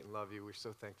wash your feet and love you? We're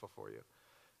so thankful for you.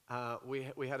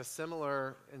 We had a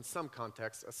similar, in some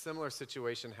context, a similar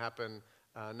situation happen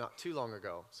not too long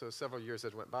ago. So several years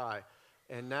had went by.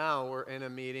 And now we're in a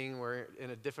meeting, we're in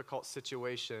a difficult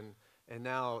situation, and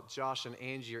now Josh and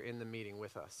Angie are in the meeting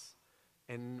with us.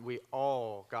 And we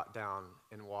all got down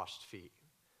and washed feet.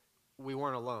 We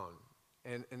weren't alone.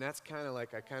 And that's kind of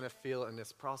like, I kind of feel in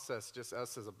this process, just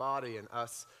us as a body and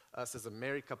us as a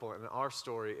married couple, and our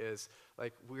story is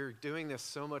like we're doing this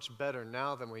so much better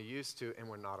now than we used to, and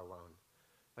we're not alone.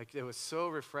 Like it was so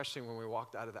refreshing when we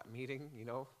walked out of that meeting, you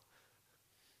know.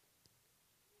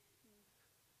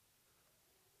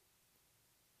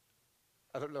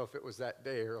 I don't know if it was that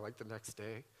day or like the next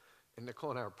day, and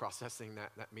Nicole and I were processing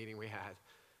that meeting we had,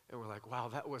 and we're like, wow,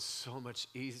 that was so much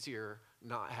easier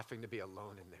not having to be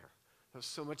alone in there. It was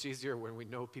so much easier when we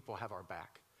know people have our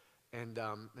back. And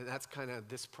that's kind of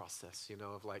this process, you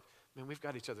know, of like, man, we've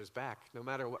got each other's back. No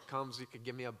matter what comes, you could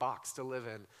give me a box to live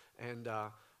in. And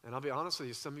I'll be honest with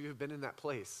you, some of you have been in that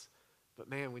place. But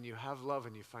man, when you have love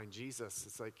and you find Jesus,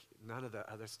 it's like none of the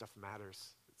other stuff matters.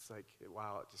 It's like,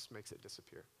 wow, it just makes it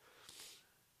disappear.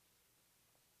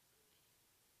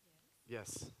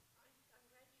 Yes. I'm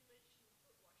glad you mentioned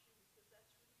foot washing because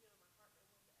that's really been on my heart.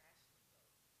 I wanted to ask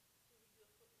you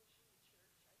though.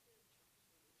 Can we do a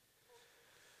foot washing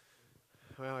in church? I've been in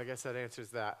churches where Well, I guess that answers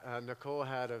that. Nicole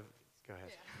had a, go ahead.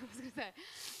 Yeah, I was gonna say,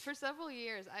 for several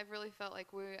years, I've really felt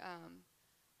like we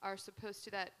are supposed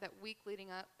to that week leading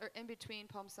up or in between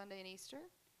Palm Sunday and Easter,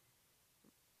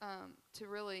 to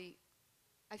really,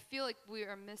 I feel like we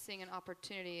are missing an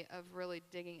opportunity of really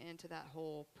digging into that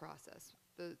whole process,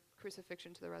 the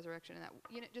crucifixion to the resurrection, and that,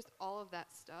 you know, just all of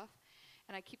that stuff.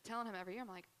 And I keep telling him every year, I'm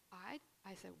like, I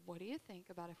said, what do you think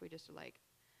about if we just like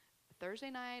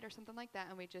Thursday night or something like that,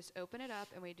 and we just open it up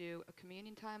and we do a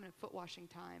communion time and a foot washing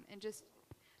time, and just,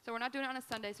 so we're not doing it on a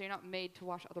Sunday, so you're not made to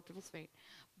wash other people's feet.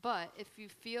 But if you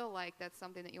feel like that's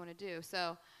something that you want to do,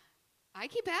 so I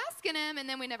keep asking him, and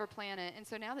then we never plan it. And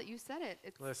so now that you said it,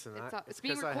 it's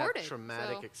being because recorded. I have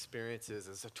traumatic experiences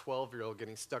as a 12-year-old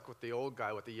getting stuck with the old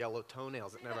guy with the yellow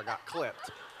toenails that never got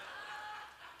clipped.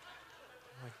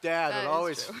 My dad would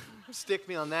always stick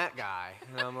me on that guy,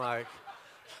 and I'm like,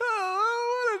 oh,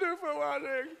 I want to do foot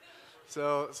washing.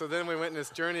 So then we went in this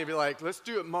journey and be like, let's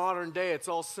do it modern day. It's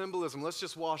all symbolism. Let's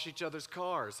just wash each other's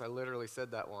cars. I literally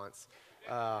said that once.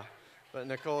 But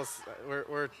Nicole's,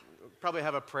 we're probably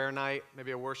have a prayer night,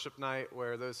 maybe a worship night,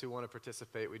 where those who want to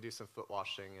participate, we do some foot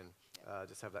washing and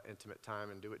just have that intimate time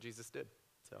and do what Jesus did.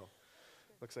 So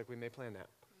looks like we may plan that.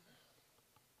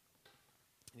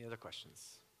 Any other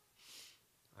questions?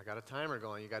 I got a timer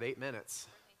going. You got 8 minutes.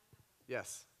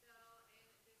 Yes.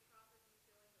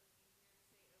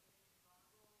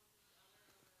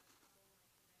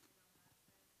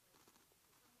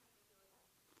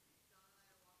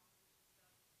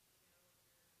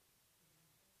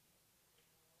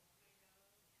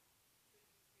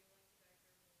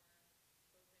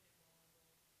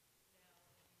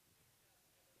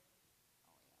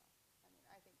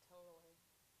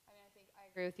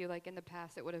 I agree with you. Like in the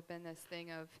past, it would have been this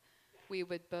thing of we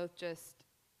would both just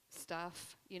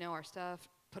stuff, you know, our stuff,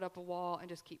 put up a wall, and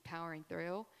just keep powering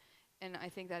through. And I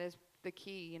think that is the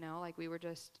key, you know, like we were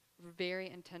just very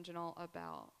intentional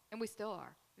about, and we still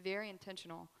are, very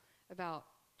intentional about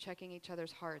checking each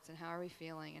other's hearts and how are we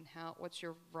feeling and what's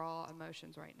your raw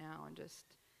emotions right now, and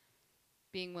just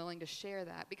being willing to share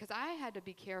that. Because I had to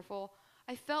be careful.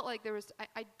 I felt like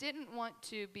I didn't want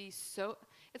to be so,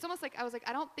 it's almost like I was like,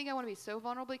 I don't think I want to be so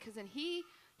vulnerable, because then he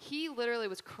literally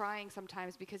was crying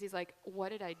sometimes because he's like, what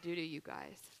did I do to you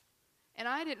guys? And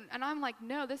I'm like,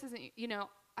 no, this isn't, you know,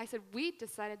 I said, we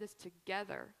decided this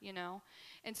together, you know?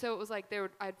 And so it was like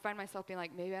I'd find myself being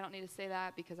like, maybe I don't need to say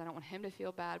that because I don't want him to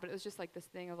feel bad. But it was just like this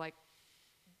thing of like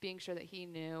being sure that he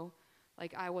knew,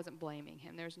 like I wasn't blaming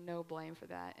him. There's no blame for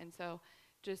that. And so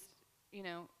just, you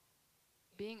know,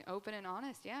 being open and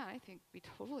honest, yeah, I think we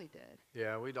totally did.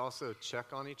 Yeah, we'd also check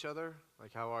on each other,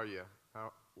 like, how are you?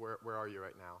 Where are you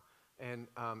right now? And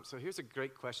so here's a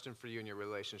great question for you in your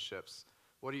relationships.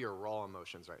 What are your raw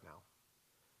emotions right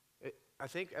now? I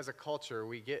think as a culture,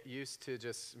 we get used to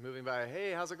just moving by,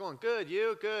 hey, how's it going? Good,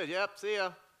 you? Good, yep, see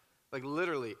ya. Like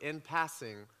literally, in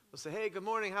passing, we'll say, hey, good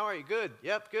morning, how are you? Good,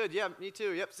 yep, good, yep, me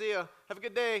too, yep, see ya. Have a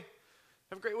good day,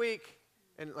 have a great week.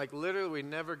 And like literally, we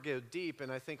never go deep,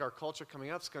 and I think our culture coming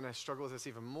up is going to struggle with this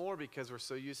even more because we're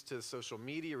so used to social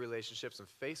media relationships and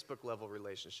Facebook level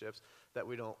relationships that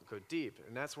we don't go deep.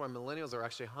 And that's why millennials are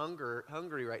actually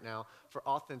hungry right now for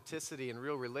authenticity and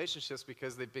real relationships,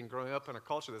 because they've been growing up in a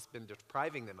culture that's been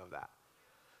depriving them of that.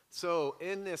 So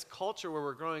in this culture where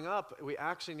we're growing up, we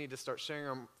actually need to start sharing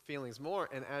our feelings more.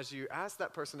 And as you ask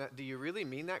that person, do you really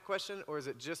mean that question, or is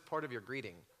it just part of your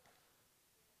greeting?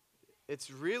 it's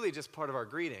really just part of our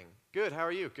greeting. Good, how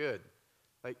are you? Good.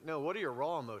 Like, no, what are your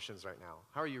raw emotions right now?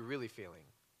 How are you really feeling?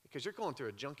 Because you're going through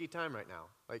a junky time right now.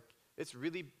 Like, it's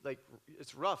really, like,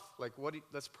 it's rough. Like,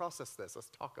 let's process this. Let's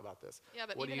talk about this. Yeah,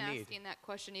 but what even do you need? asking that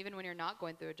question, even when you're not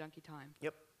going through a junky time.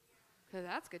 Yep. Because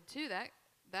that's good too.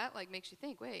 That like makes you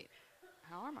think, wait,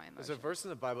 how are my emotions? There's a verse in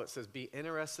the Bible that says, be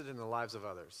interested in the lives of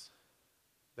others.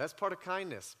 That's part of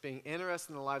kindness, being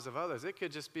interested in the lives of others. It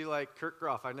could just be like Kurt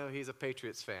Groff. I know he's a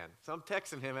Patriots fan. So I'm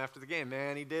texting him after the game.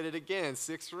 Man, he did it again,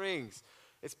 6 rings.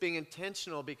 It's being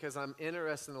intentional because I'm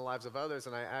interested in the lives of others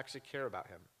and I actually care about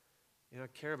him. You know, I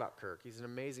care about Kirk. He's an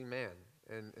amazing man.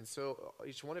 And so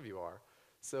each one of you are.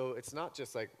 So it's not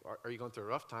just like, are you going through a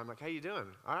rough time? Like, how you doing?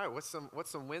 All right, what's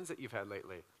some wins that you've had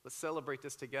lately? Let's celebrate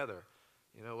this together.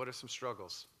 You know, what are some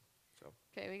struggles? So.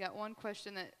 Okay, we got one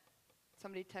question that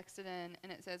somebody texted in,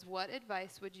 and it says, what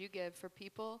advice would you give for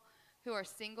people who are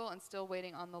single and still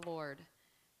waiting on the Lord?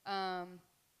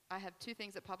 I have 2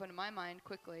 things that pop into my mind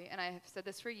quickly, and I have said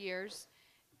this for years,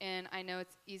 and I know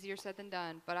it's easier said than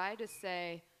done, but I just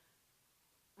say,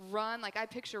 run. Like, I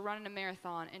picture running a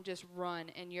marathon and just run,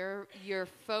 and your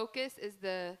focus is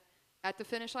at the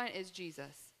finish line is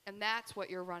Jesus, and that's what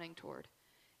you're running toward.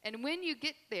 And when you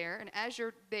get there, and as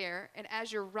you're there, and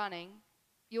as you're running,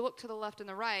 you look to the left and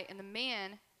the right, and the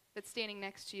man that's standing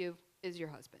next to you is your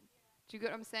husband. Do you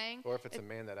get what I'm saying? Or if it's a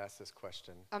man that asks this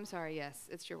question. I'm sorry, yes,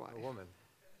 it's your wife. A woman.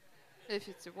 If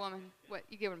it's a woman,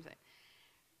 you get what I'm saying.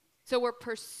 So we're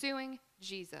pursuing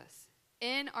Jesus.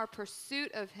 In our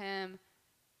pursuit of him,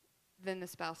 then the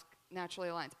spouse naturally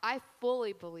aligns. I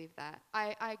fully believe that.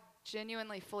 I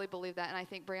genuinely fully believe that, and I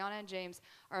think Brianna and James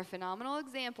are a phenomenal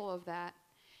example of that.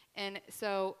 And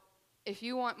so if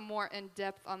you want more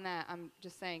in-depth on that, I'm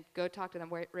just saying, go talk to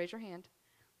them. Raise your hand.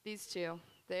 These 2,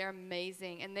 they are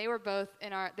amazing. And they were both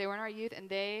in our youth, and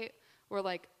they were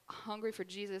like hungry for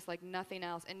Jesus like nothing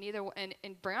else. And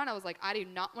and Brianna was like, I do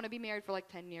not want to be married for like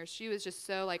 10 years. She was just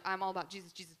so like, I'm all about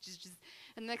Jesus, Jesus, Jesus, Jesus.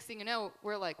 And the next thing you know,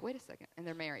 we're like, wait a second, and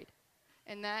they're married.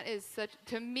 And that is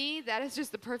to me, that is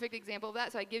just the perfect example of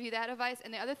that. So I give you that advice.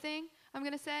 And the other thing I'm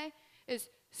going to say is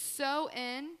so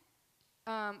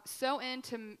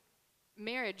into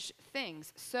marriage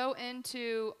things, so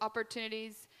into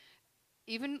opportunities,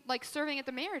 even like serving at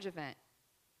the marriage event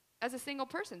as a single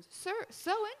person. So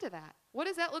into that. What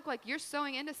does that look like? You're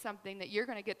sowing into something that you're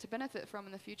going to get to benefit from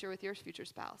in the future with your future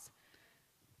spouse.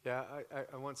 Yeah,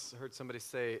 I once heard somebody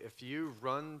say, if you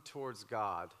run towards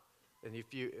God, and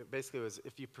if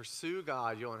you pursue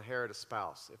God, you'll inherit a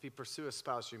spouse. If you pursue a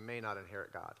spouse, you may not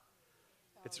inherit God.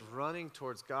 It's running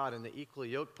towards God, and the equally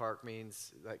yoked part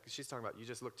means, like she's talking about, you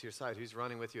just look to your side. Who's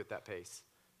running with you at that pace?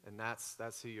 And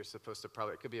that's who you're supposed to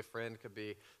probably, it could be a friend, could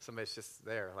be somebody that's just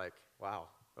there, like, wow,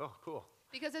 oh, cool.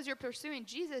 Because as you're pursuing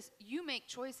Jesus, you make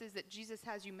choices that Jesus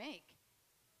has you make.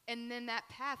 And then that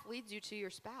path leads you to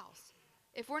your spouse.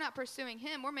 If we're not pursuing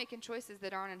him, we're making choices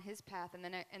that aren't on his path, and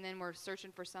then we're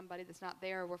searching for somebody that's not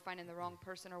there, or we're finding the wrong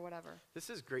person or whatever.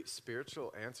 This is great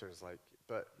spiritual answers,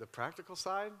 but the practical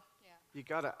side, you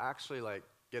got to actually, like,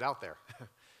 get out there.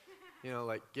 You know,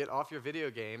 like, get off your video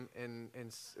game and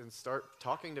start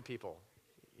talking to people,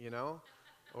 you know,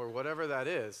 or whatever that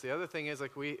is. The other thing is,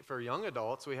 like, for young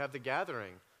adults, we have the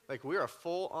gathering. Like, we are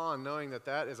full on knowing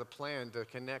that is a plan to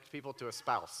connect people to a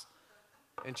spouse.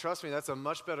 And trust me, that's a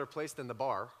much better place than the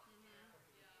bar.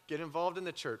 Get involved in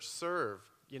the church, serve,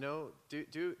 you know,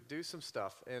 do some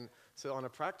stuff. And so on a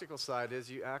practical side is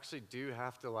you actually do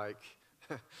have to, like,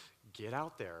 get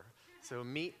out there. So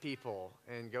meet people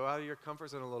and go out of your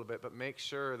comfort zone a little bit, but make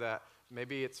sure that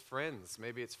maybe it's friends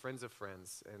of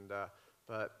friends. And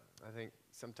but I think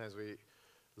sometimes we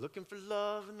looking for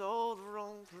love in all the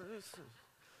wrong places.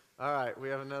 All right, we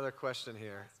have another question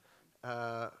here.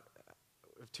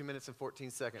 2 minutes and 14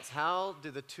 seconds. How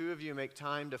do the 2 of you make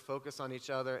time to focus on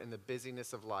each other in the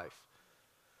busyness of life?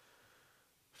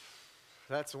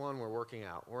 That's one we're working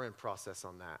out. We're in process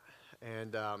on that.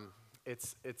 And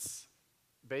it's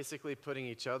basically putting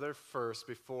each other first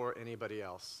before anybody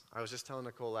else. I was just telling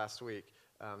Nicole last week,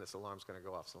 this alarm's going to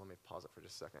go off, so let me pause it for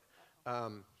just a second.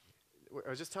 I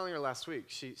was just telling her last week,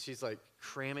 she's like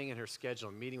cramming in her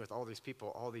schedule, meeting with all these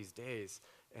people all these days.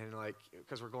 And like,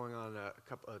 because we're going on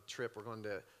a trip, we're going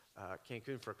to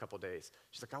Cancun for a couple days.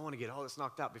 She's like, I want to get all this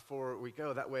knocked out before we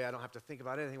go. That way I don't have to think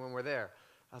about anything when we're there.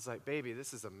 I was like, baby,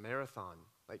 this is a marathon.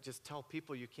 Like, just tell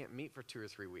people you can't meet for 2 or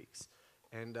 3 weeks.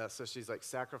 And so she's like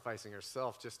sacrificing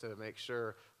herself just to make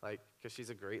sure, like, because she's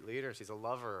a great leader, she's a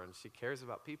lover, and she cares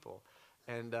about people.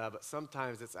 And but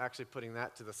sometimes it's actually putting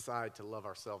that to the side to love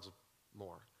ourselves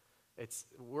more.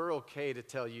 We're okay to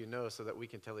tell you no so that we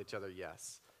can tell each other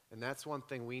yes. And that's one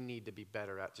thing we need to be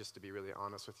better at, just to be really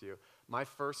honest with you. My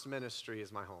first ministry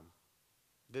is my home.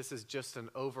 This is just an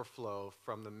overflow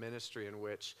from the ministry in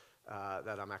which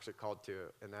that I'm actually called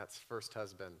to, and that's first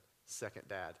husband, second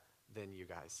dad, then you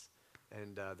guys.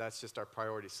 And that's just our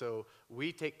priority. So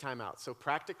we take time out. So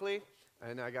practically,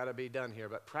 and I got to be done here,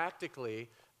 but practically,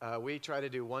 we try to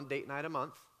do one date night a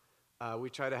month. We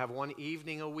try to have one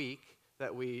evening a week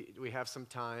that we have some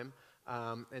time.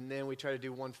 And then we try to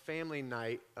do one family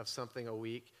night of something a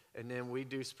week. And then we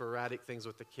do sporadic things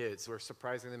with the kids. We're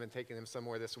surprising them and taking them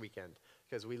somewhere this weekend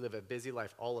because we live a busy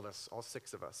life, all of us, all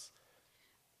 6 of us.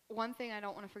 One thing I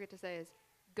don't want to forget to say is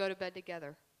go to bed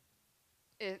together,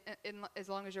 as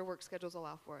long as your work schedules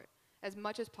allow for it, as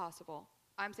much as possible.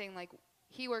 I'm saying, like,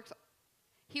 he works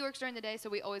during the day, so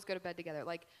we always go to bed together.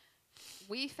 Like,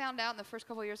 we found out in the first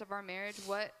couple of years of our marriage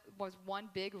what was one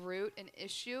big root and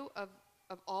issue of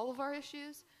all of our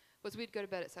issues was we'd go to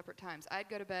bed at separate times. I'd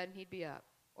go to bed and he'd be up,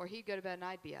 or he'd go to bed and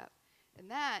I'd be up.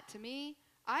 And that, to me,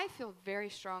 I feel very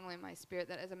strongly in my spirit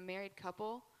that as a married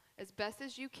couple, as best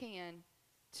as you can,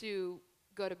 to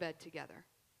go to bed together.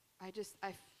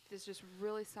 It's just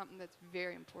really something that's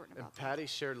very important about that. Patty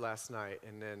shared last night,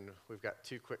 and then we've got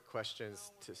 2 quick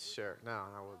questions to share. No,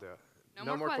 we'll do it.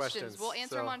 No more questions. We'll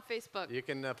answer them on Facebook. You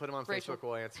can put them on Rachel. Facebook.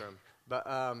 We'll answer them.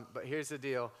 But here's the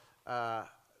deal.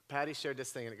 Patty shared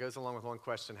this thing, and it goes along with one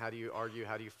question. How do you argue?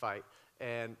 How do you fight?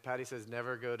 And Patty says,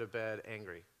 never go to bed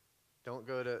angry. Don't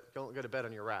go to bed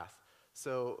on your wrath.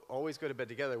 So always go to bed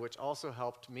together, which also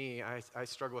helped me. I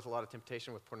struggle with a lot of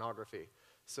temptation with pornography.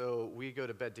 So we go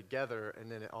to bed together,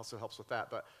 and then it also helps with that.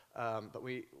 But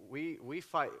we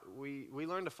fight. We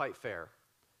learn to fight fair.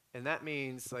 And that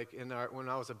means, like, when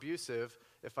I was abusive,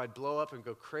 if I'd blow up and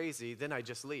go crazy, then I'd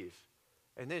just leave.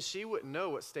 And then she wouldn't know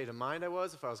what state of mind I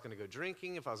was, if I was going to go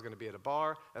drinking, if I was going to be at a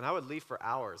bar, and I would leave for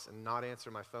hours and not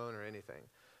answer my phone or anything.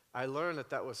 I learned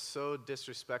that was so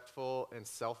disrespectful and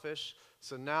selfish.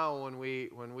 So now when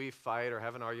we fight or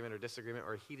have an argument or disagreement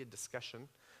or a heated discussion,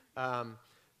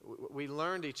 we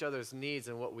learned each other's needs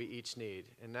and what we each need.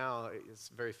 And now it's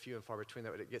very few and far between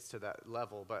that it gets to that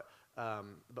level. But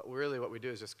really what we do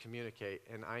is just communicate,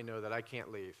 and I know that I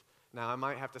can't leave. Now, I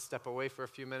might have to step away for a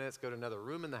few minutes, go to another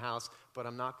room in the house, but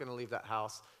I'm not going to leave that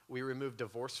house. We removed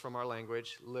divorce from our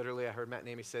language. Literally, I heard Matt and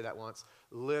Amy say that once.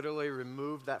 Literally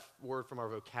removed that word from our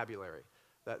vocabulary.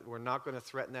 That we're not going to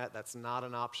threaten that. That's not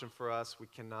an option for us. We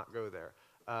cannot go there.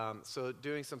 So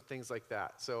doing some things like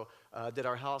that. So did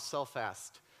our house sell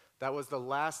fast? That was the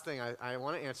last thing. I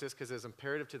want to answer this because it's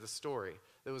imperative to the story.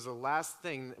 It was the last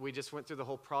thing. We just went through the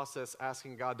whole process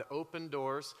asking God to open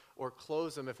doors or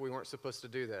close them if we weren't supposed to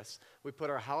do this. We put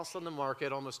our house on the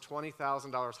market almost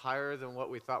 $20,000 higher than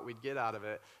what we thought we'd get out of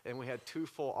it, and we had 2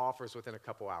 full offers within a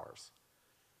couple hours.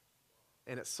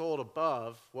 And it sold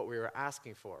above what we were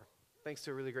asking for, thanks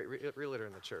to a really great realtor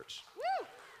in the church. Woo!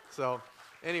 So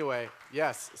anyway,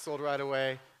 yes, it sold right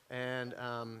away, and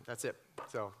that's it.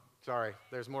 So sorry,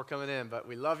 there's more coming in, but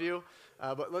we love you.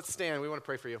 But let's stand. We want to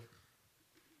pray for you.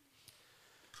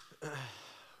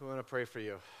 We want to pray for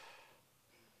you.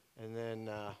 And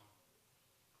then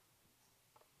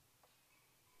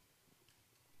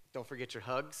don't forget your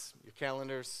hugs, your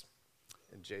calendars,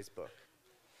 and Jay's book.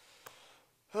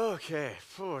 Okay,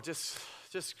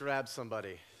 just grab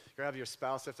somebody. Grab your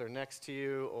spouse if they're next to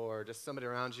you, or just somebody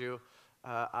around you.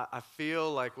 I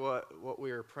feel like what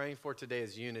we are praying for today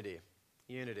is unity.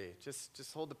 Unity.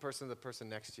 Just hold the person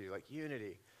next to you, like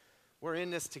unity. We're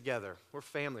in this together. We're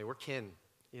family. We're kin.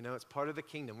 You know, it's part of the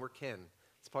kingdom. We're kin.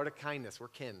 It's part of kindness. We're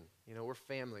kin. You know, we're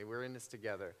family. We're in this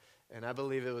together. And I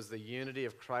believe it was the unity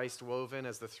of Christ woven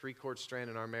as the 3-chord strand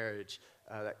in our marriage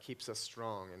that keeps us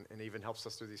strong and even helps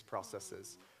us through these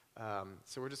processes.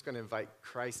 So we're just going to invite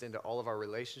Christ into all of our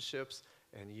relationships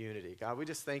and unity. God, we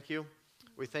just thank you.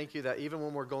 We thank you that even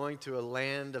when we're going to a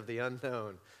land of the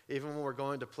unknown, even when we're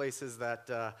going to places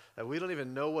that we don't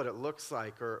even know what it looks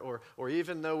like, or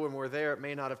even though when we're there it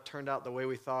may not have turned out the way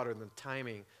we thought or the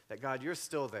timing, that God, you're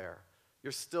still there.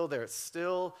 You're still there. It's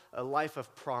still a life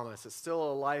of promise. It's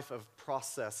still a life of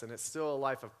process, and it's still a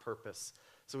life of purpose.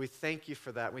 So we thank you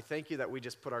for that. We thank you that we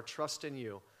just put our trust in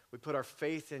you. We put our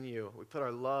faith in you. We put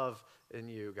our love in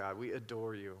you, God. We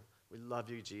adore you. We love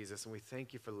you, Jesus, and we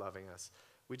thank you for loving us.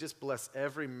 We just bless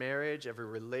every marriage, every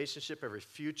relationship, every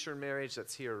future marriage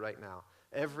that's here right now,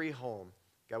 every home.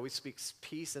 God, we speak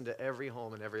peace into every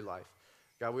home and every life.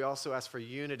 God, we also ask for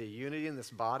unity in this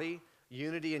body,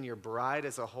 unity in your bride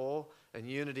as a whole, and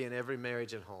unity in every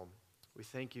marriage and home. We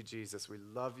thank you, Jesus. We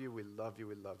love you, we love you,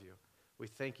 we love you. We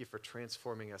thank you for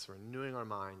transforming us, renewing our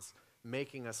minds,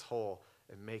 making us whole,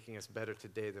 and making us better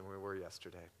today than we were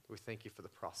yesterday. We thank you for the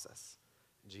process.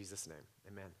 In Jesus' name,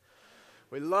 amen.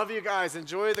 We love you guys.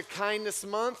 Enjoy the kindness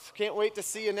month. Can't wait to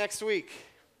see you next week.